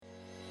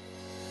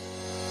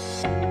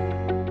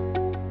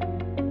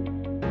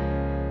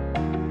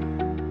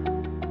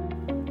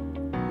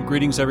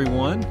Greetings,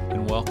 everyone,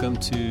 and welcome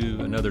to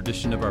another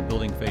edition of our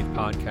Building Faith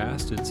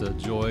podcast. It's a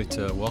joy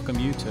to welcome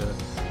you to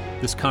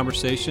this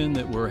conversation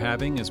that we're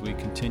having as we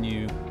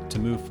continue to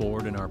move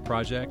forward in our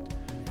project.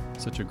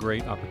 Such a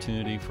great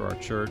opportunity for our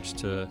church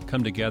to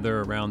come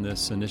together around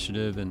this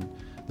initiative and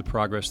the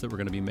progress that we're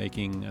going to be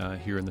making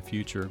here in the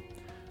future.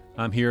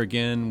 I'm here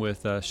again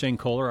with Shane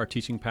Kohler, our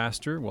teaching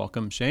pastor.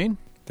 Welcome, Shane.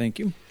 Thank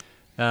you.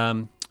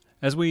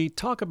 As we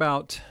talk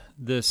about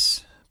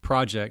this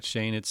project,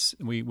 Shane,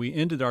 we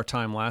ended our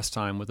time last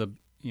time with on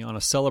a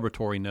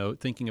celebratory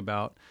note, thinking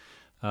about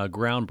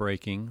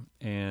groundbreaking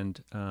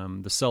and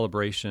the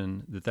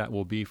celebration that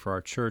will be for our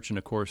church. And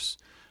of course,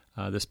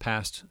 this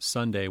past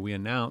Sunday, we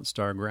announced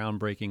our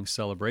groundbreaking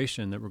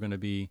celebration that we're going to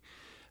be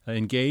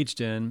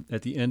engaged in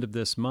at the end of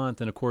this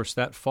month. And of course,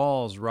 that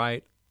falls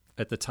right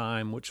at the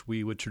time which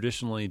we would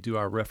traditionally do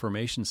our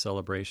Reformation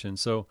celebration.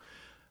 So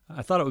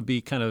I thought it would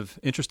be kind of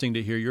interesting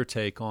to hear your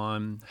take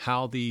on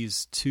how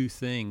these two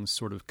things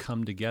sort of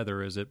come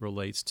together as it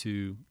relates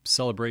to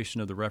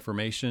celebration of the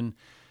Reformation,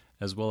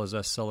 as well as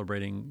us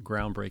celebrating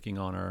groundbreaking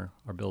on our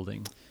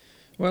building.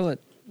 Well,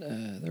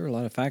 there were a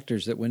lot of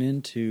factors that went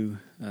into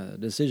the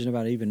decision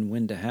about even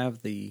when to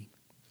have the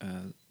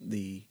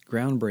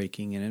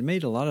groundbreaking, and it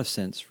made a lot of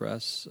sense for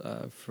us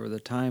for the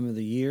time of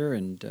the year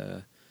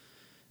and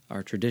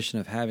our tradition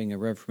of having a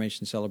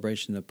Reformation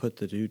celebration to put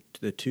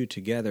the two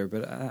together.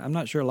 But I'm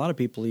not sure a lot of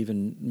people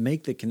even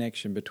make the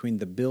connection between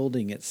the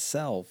building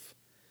itself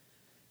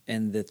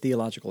and the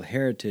theological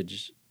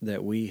heritage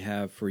that we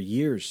have for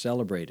years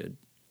celebrated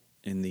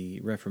in the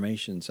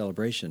Reformation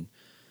celebration.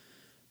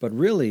 But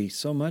really,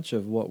 so much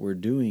of what we're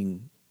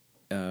doing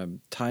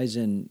ties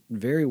in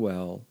very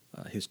well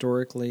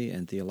historically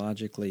and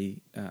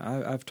theologically.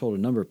 I've told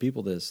a number of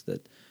people this,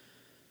 that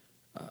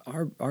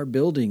our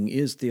building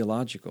is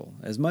theological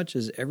as much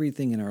as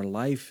everything in our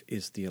life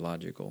is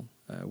theological.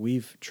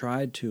 We've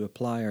tried to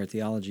apply our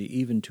theology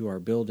even to our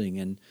building,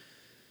 and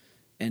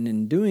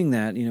in doing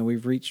that,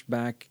 we've reached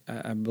back,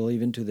 I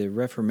believe, into the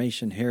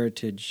Reformation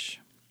heritage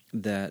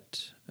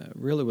that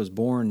really was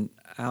born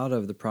out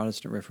of the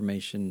Protestant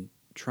Reformation,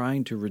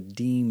 trying to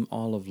redeem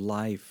all of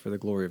life for the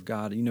glory of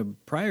God.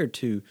 Prior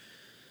to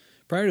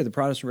the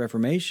Protestant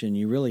Reformation,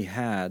 you really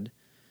had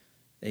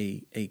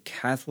a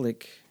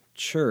Catholic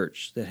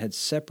church that had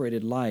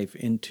separated life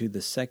into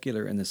the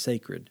secular and the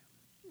sacred,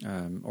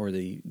 or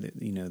the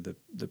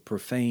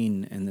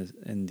profane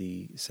and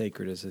the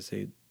sacred, as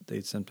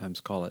they sometimes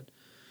call it.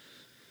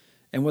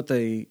 And what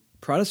the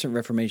Protestant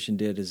Reformation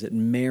did is it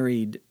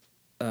married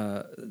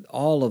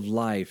all of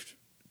life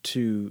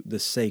to the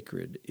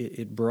sacred.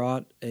 It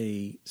brought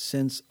a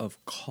sense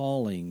of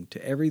calling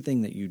to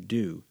everything that you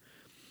do.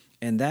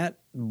 And that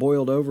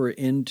boiled over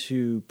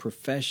into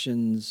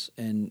professions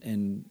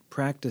and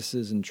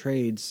practices and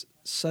trades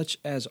such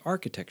as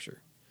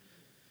architecture.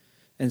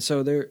 And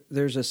so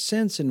there's a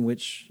sense in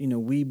which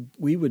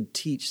we would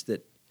teach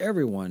that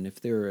everyone,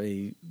 if they're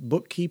a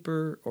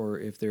bookkeeper or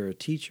if they're a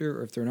teacher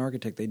or if they're an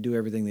architect, they do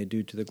everything they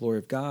do to the glory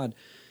of God.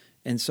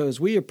 And so as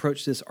we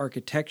approach this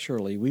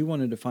architecturally, we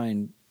wanted to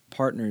find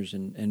partners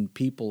and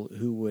people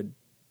who would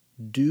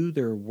do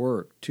their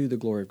work to the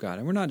glory of God.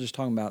 And we're not just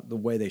talking about the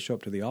way they show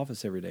up to the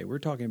office every day. We're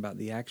talking about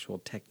the actual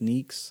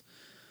techniques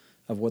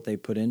of what they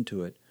put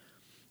into it.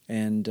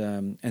 And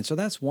so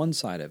that's one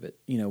side of it,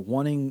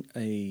 wanting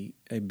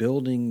a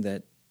building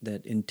that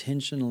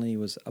intentionally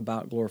was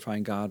about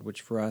glorifying God, which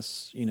for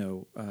us,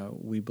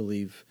 we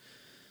believe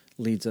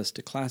leads us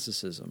to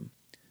classicism.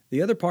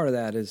 The other part of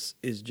that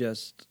is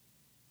just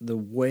the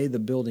way the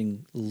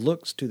building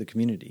looks to the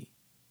community.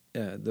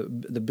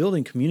 The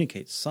building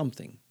communicates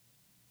something.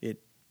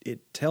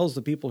 It tells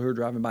the people who are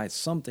driving by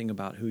something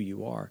about who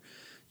you are.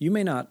 You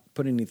may not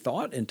put any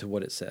thought into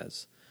what it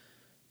says,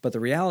 but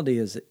the reality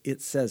is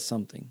it says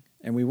something.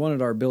 And we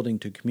wanted our building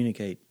to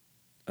communicate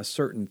a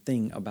certain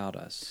thing about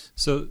us.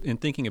 So in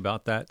thinking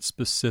about that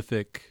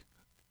specific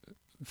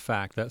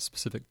fact, that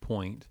specific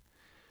point,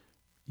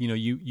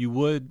 you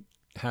would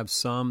have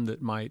some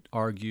that might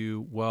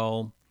argue,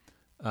 well,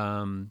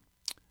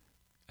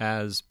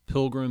 as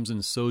pilgrims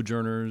and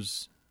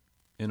sojourners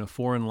in a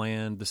foreign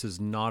land, this is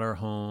not our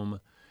home,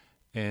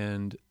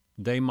 and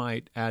they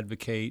might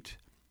advocate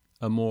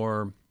a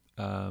more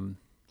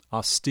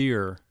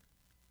austere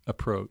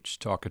approach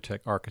to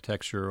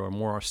architecture, or a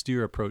more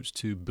austere approach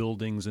to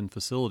buildings and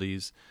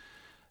facilities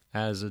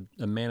as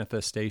a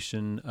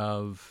manifestation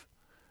of,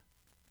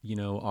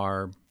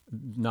 our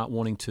not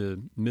wanting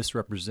to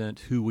misrepresent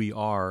who we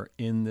are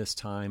in this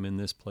time, in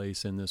this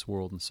place, in this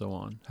world, and so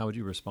on. How would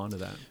you respond to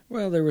that?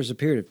 Well, there was a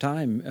period of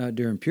time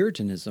during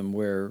Puritanism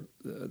where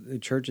the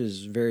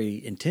churches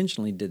very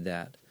intentionally did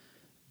that.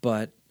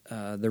 But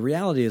the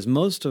reality is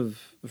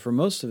for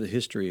most of the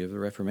history of the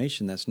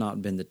Reformation, that's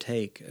not been the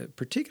take,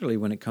 particularly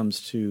when it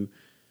comes to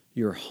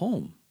your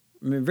home.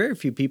 I mean, very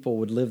few people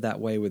would live that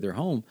way with their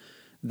home.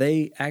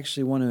 They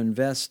actually want to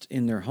invest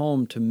in their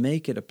home to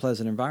make it a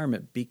pleasant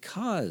environment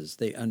because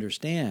they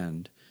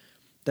understand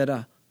that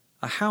a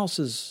house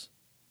is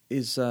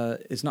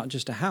not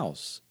just a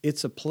house.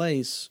 It's a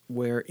place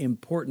where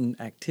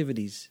important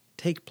activities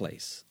take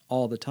place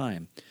all the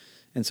time.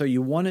 And so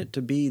you want it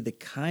to be the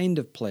kind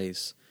of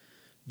place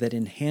that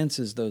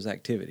enhances those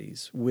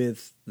activities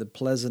with the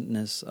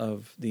pleasantness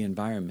of the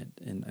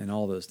environment and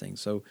all those things.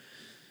 So,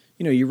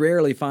 you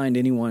rarely find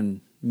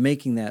anyone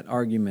making that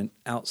argument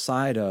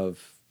outside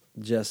of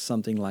just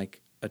something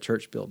like a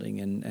church building.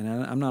 And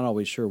I'm not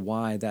always sure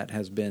why that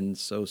has been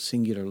so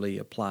singularly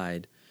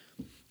applied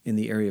in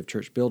the area of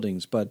church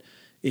buildings, but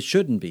it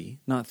shouldn't be,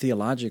 not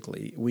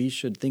theologically. We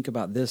should think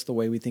about this the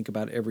way we think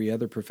about every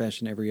other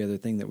profession, every other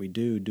thing that we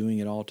do, doing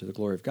it all to the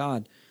glory of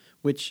God,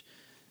 which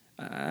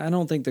I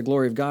don't think the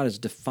glory of God is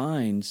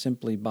defined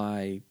simply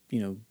by,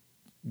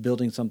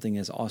 building something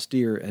as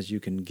austere as you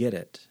can get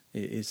it.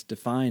 It's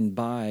defined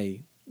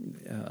by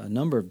a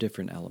number of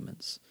different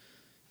elements.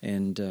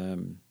 And,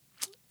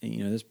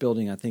 this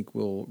building, I think,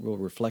 will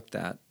reflect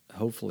that,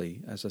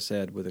 hopefully, as I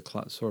said, with a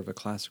sort of a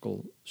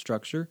classical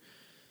structure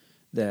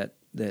that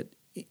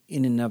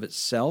in and of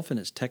itself and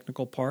its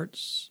technical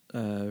parts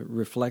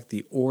reflect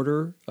the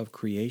order of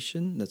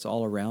creation that's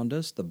all around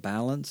us, the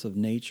balance of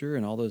nature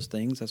and all those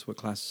things. That's what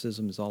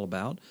classicism is all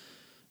about,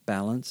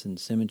 balance and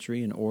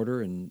symmetry and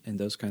order and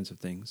those kinds of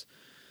things.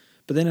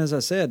 But then, as I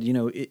said,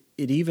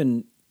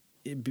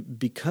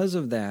 because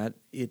of that,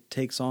 it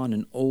takes on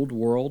an old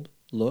world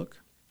look.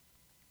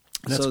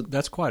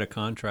 That's quite a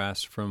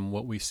contrast from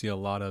what we see a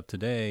lot of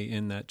today,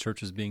 in that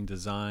churches being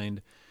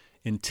designed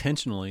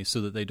intentionally so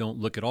that they don't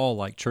look at all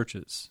like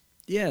churches.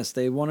 Yes,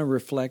 they want to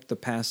reflect the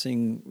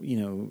passing,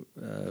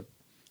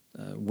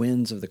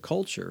 winds of the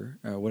culture,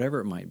 whatever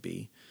it might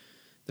be.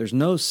 There's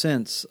no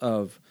sense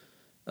of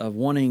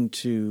wanting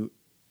to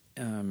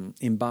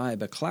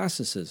imbibe a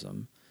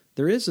classicism.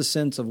 There is a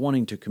sense of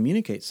wanting to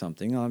communicate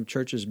something.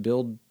 Churches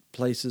build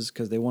places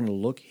because they want to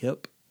look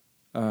hip.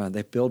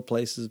 They build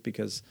places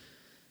because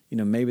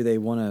maybe they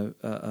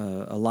want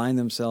to align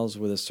themselves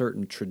with a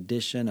certain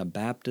tradition, a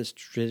Baptist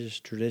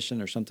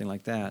tradition or something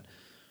like that.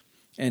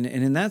 And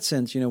in that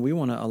sense, we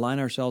want to align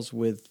ourselves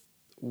with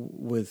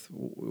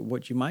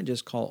what you might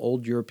just call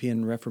old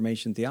European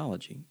Reformation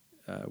theology.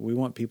 We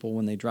want people,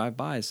 when they drive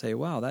by, to say,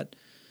 wow, that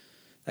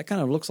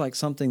kind of looks like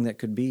something that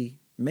could be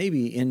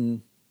maybe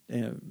in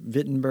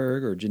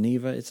Wittenberg or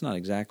Geneva. It's not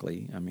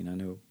exactly. I mean, I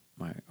know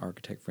my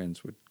architect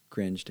friends would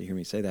cringe to hear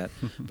me say that,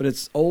 but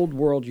it's old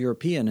world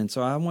European. And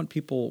so I want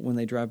people, when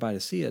they drive by to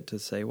see it, to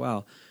say,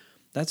 wow,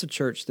 that's a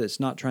church that's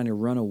not trying to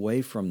run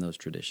away from those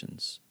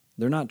traditions.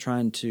 They're not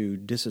trying to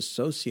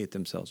disassociate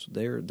themselves.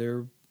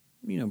 They're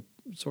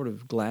sort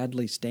of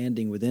gladly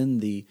standing within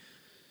the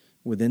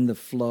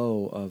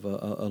flow of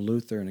a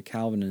Luther and a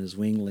Calvin and a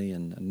Zwingli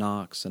and a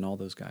Knox and all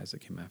those guys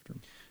that came after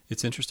him.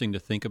 It's interesting to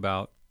think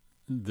about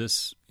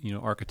this,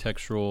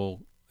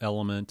 architectural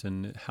element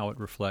and how it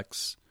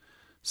reflects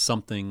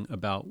something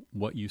about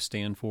what you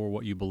stand for,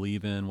 what you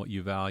believe in, what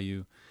you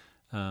value.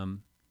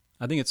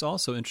 I think it's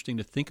also interesting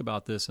to think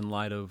about this in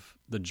light of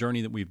the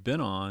journey that we've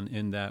been on,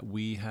 in that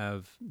we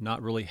have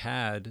not really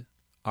had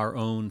our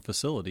own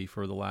facility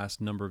for the last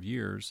number of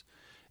years,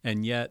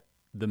 and yet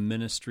the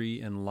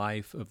ministry and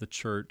life of the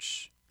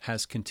church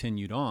has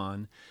continued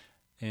on.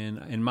 And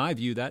in my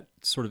view, that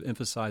sort of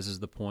emphasizes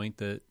the point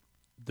that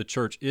the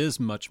church is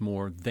much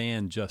more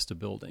than just a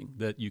building,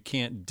 that you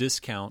can't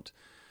discount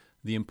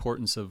the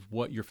importance of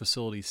what your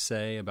facilities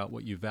say about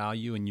what you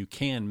value, and you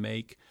can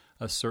make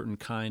a certain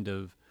kind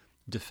of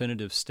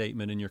definitive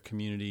statement in your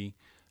community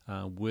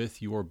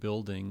with your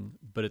building,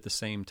 but at the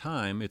same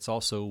time, it's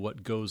also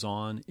what goes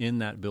on in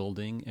that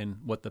building and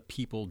what the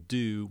people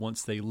do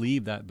once they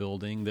leave that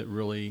building that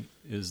really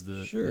is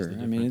the sure. Is the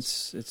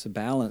difference. I mean, it's a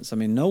balance. I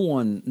mean, no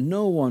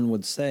one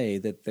would say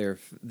that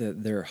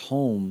their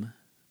home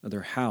or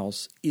their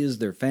house is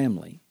their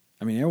family.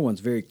 I mean,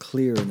 everyone's very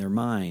clear in their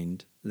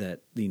mind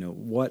that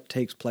what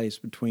takes place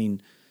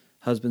between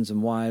husbands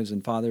and wives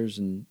and fathers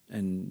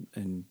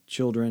and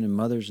children and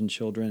mothers and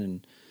children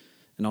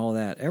and all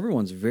that.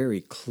 Everyone's very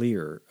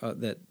clear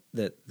that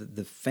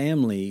the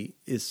family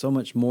is so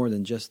much more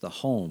than just the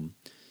home.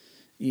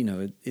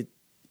 It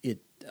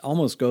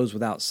almost goes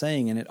without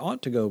saying, and it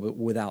ought to go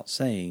without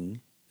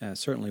saying,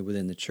 certainly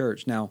within the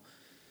church. Now,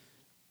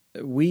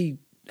 we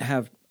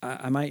have,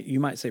 you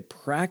might say,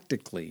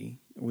 practically,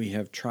 we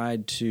have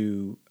tried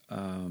to,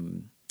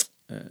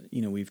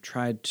 we've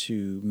tried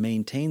to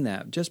maintain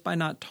that just by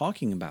not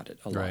talking about it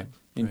a lot. Right,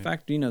 In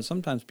fact,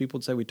 sometimes people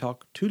would say we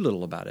talk too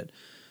little about it.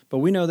 But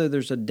we know that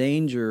there's a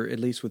danger, at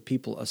least with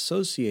people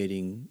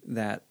associating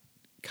that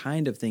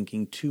kind of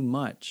thinking too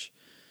much.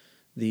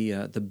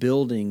 The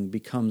building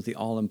becomes the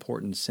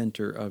all-important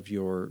center of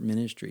your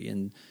ministry.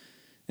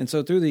 And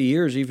so through the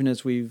years, even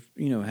as we've,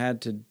 had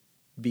to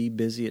be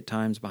busy at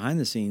times behind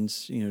the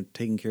scenes,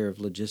 taking care of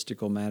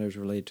logistical matters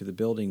related to the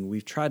building,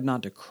 we've tried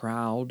not to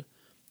crowd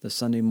the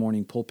Sunday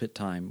morning pulpit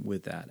time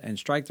with that and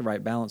strike the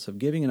right balance of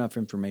giving enough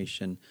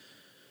information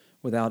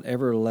without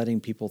ever letting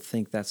people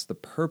think that's the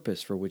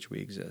purpose for which we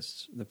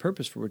exist. The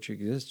purpose for which we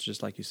exist,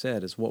 just like you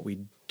said, is what we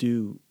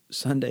do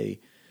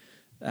Sunday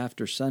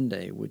after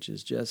Sunday, which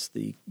is just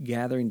the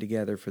gathering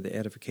together for the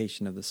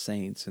edification of the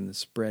saints and the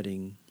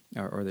spreading,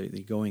 or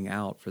the going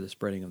out for the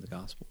spreading of the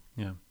gospel.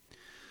 Yeah.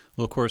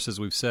 Well, of course, as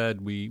we've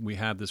said, we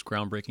have this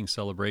groundbreaking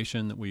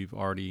celebration that we've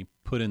already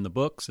put in the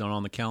books and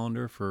on the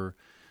calendar for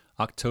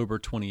October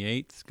 28th.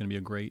 It's going to be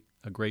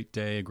a great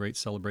day, a great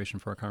celebration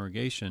for our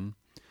congregation.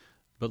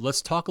 But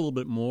let's talk a little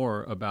bit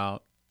more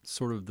about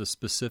sort of the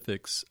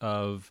specifics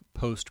of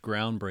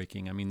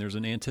post-groundbreaking. I mean, there's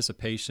an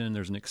anticipation,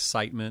 there's an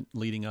excitement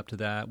leading up to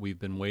that. We've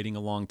been waiting a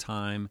long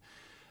time.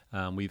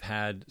 We've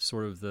had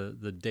sort of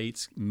the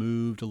dates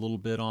moved a little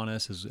bit on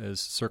us as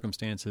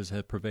circumstances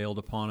have prevailed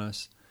upon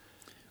us.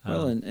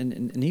 Well,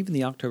 and even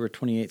the October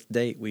 28th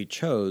date we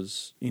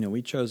chose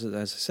it,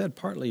 as I said,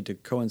 partly to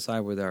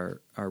coincide with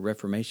our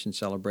Reformation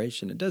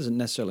celebration. It doesn't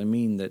necessarily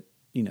mean that,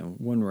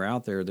 when we're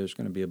out there, there's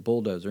going to be a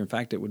bulldozer. In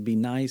fact, it would be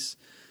nice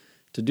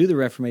to do the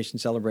Reformation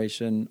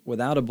celebration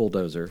without a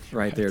bulldozer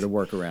right there to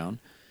work around.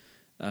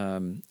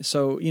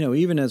 So,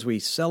 even as we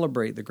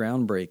celebrate the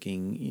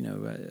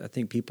groundbreaking, I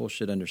think people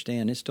should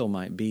understand it still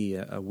might be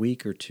a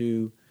week or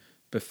two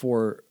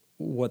before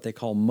what they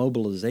call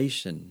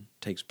mobilization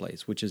takes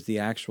place, which is the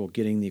actual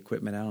getting the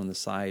equipment out on the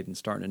site and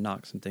starting to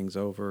knock some things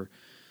over.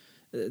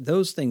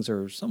 Those things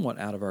are somewhat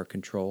out of our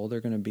control.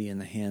 They're going to be in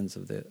the hands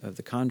of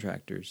the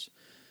contractors.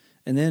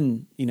 And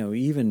then,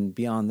 even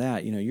beyond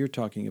that, you're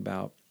talking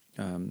about,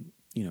 for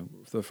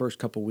the first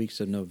couple weeks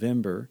of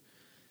November,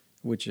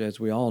 which, as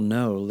we all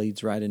know,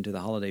 leads right into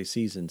the holiday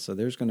season. So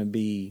there's going to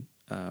be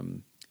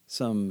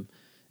some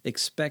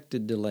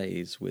expected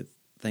delays with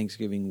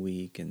Thanksgiving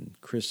week and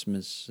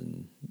Christmas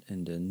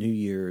and New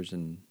Year's,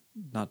 and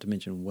not to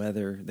mention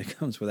weather that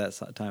comes with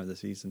that time of the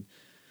season.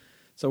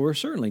 So we're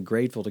certainly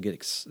grateful to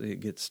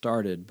get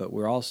started, but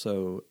we're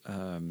also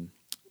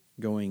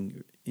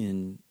going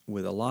in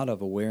with a lot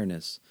of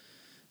awareness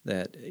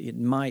that it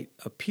might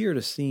appear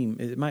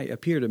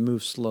to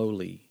move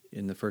slowly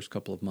in the first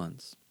couple of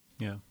months.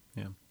 Yeah.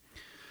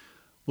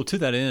 Well, to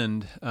that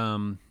end,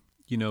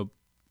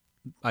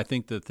 I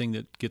think the thing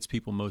that gets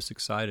people most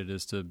excited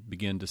is to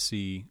begin to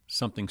see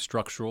something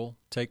structural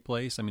take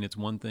place. I mean, it's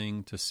one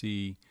thing to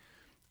see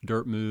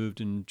dirt moved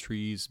and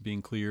trees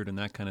being cleared and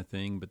that kind of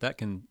thing, but that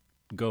can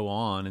go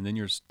on. And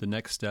then the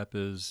next step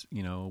is,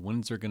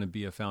 when's there going to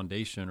be a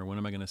foundation, or when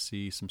am I going to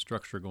see some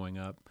structure going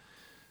up?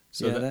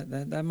 So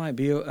that might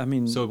be. I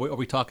mean, so are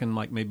we talking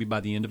like maybe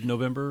by the end of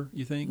November?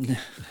 You think?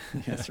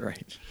 That's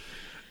right.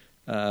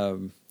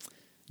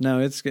 No,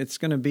 it's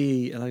going to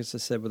be, like I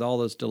said, with all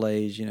those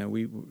delays.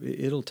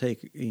 It'll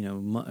take.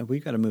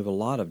 We've got to move a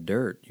lot of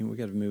dirt. We've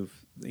got to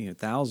move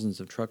thousands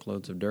of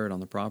truckloads of dirt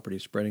on the property,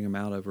 spreading them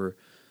out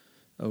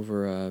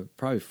over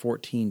probably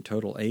 14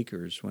 total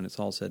acres when it's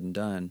all said and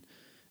done.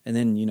 And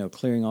then,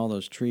 clearing all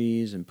those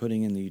trees and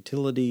putting in the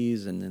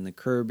utilities and then the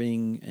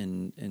curbing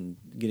and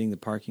getting the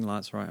parking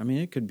lots right. I mean,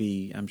 it could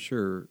be, I'm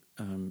sure,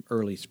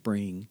 early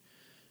spring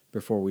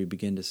before we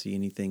begin to see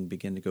anything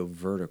begin to go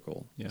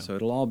vertical. Yeah. So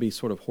it'll all be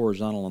sort of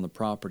horizontal on the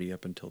property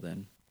up until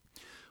then.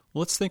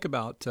 Well, let's think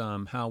about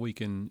how we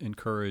can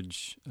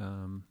encourage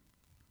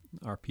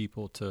our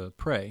people to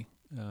pray.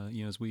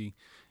 As we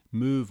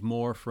move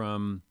more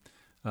from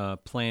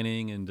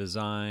planning and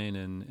design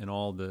and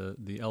all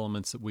the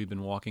elements that we've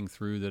been walking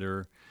through that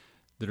are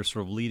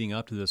sort of leading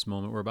up to this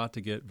moment, we're about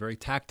to get very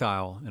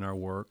tactile in our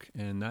work,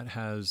 and that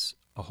has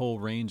a whole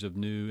range of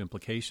new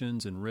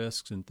implications and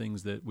risks and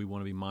things that we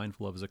want to be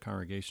mindful of as a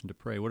congregation to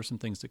pray. What are some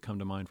things that come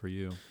to mind for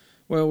you?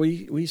 Well,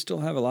 we still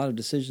have a lot of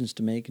decisions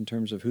to make in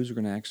terms of who's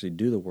going to actually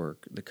do the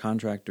work. The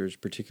contractors,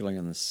 particularly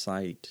on the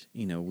site,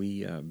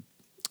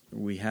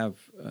 we have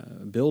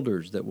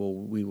builders that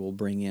we will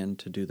bring in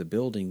to do the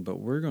building, but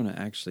we're going to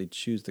actually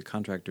choose the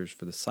contractors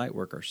for the site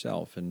work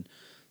ourselves and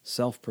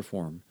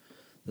self-perform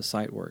the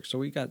site work. So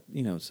we got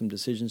some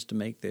decisions to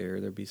make there.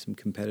 There'll be some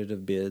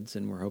competitive bids,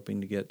 and we're hoping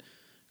to get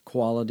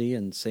quality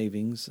and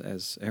savings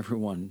as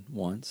everyone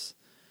wants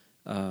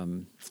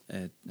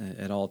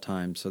at all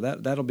times. So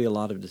that'll be a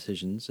lot of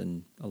decisions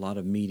and a lot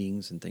of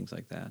meetings and things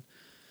like that.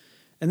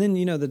 And then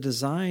the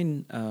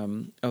design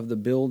of the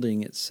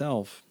building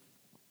itself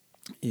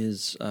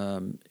is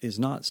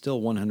not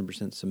still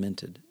 100%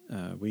 cemented.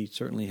 We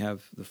certainly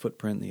have the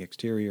footprint, the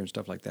exterior, and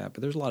stuff like that,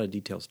 but there's a lot of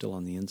detail still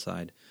on the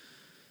inside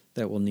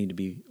that will need to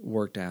be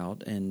worked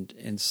out,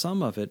 and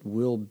some of it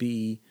will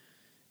be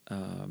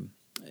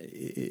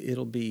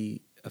it'll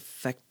be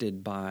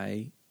affected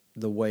by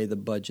the way the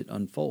budget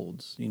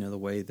unfolds. The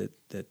way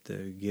that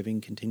the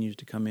giving continues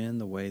to come in,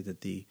 the way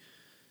that the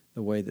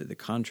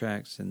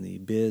contracts and the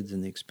bids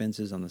and the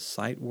expenses on the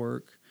site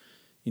work.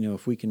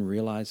 If we can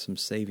realize some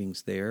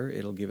savings there,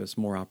 it'll give us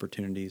more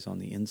opportunities on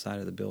the inside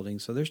of the building.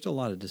 So there's still a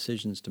lot of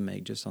decisions to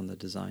make just on the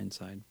design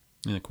side.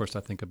 And, of course, I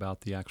think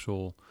about the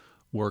actual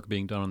work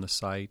being done on the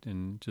site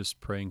and just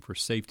praying for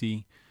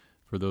safety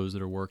for those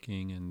that are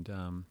working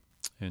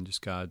and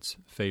just God's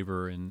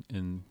favor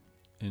in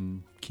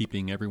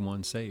keeping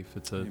everyone safe.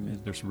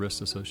 There's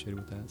risks associated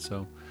with that.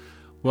 So,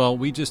 well,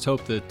 we just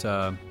hope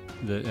that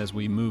as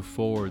we move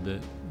forward,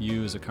 that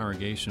you as a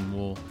congregation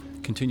will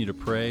continue to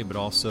pray, but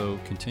also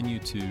continue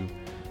to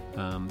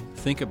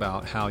think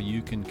about how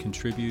you can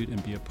contribute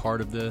and be a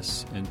part of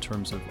this in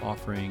terms of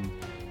offering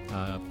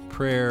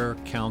prayer,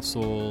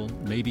 counsel,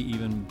 maybe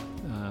even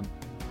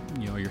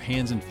your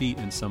hands and feet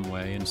in some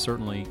way, and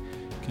certainly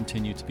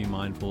continue to be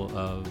mindful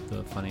of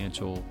the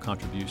financial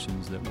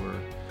contributions that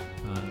we're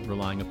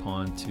relying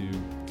upon to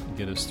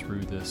get us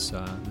through this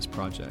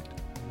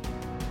project.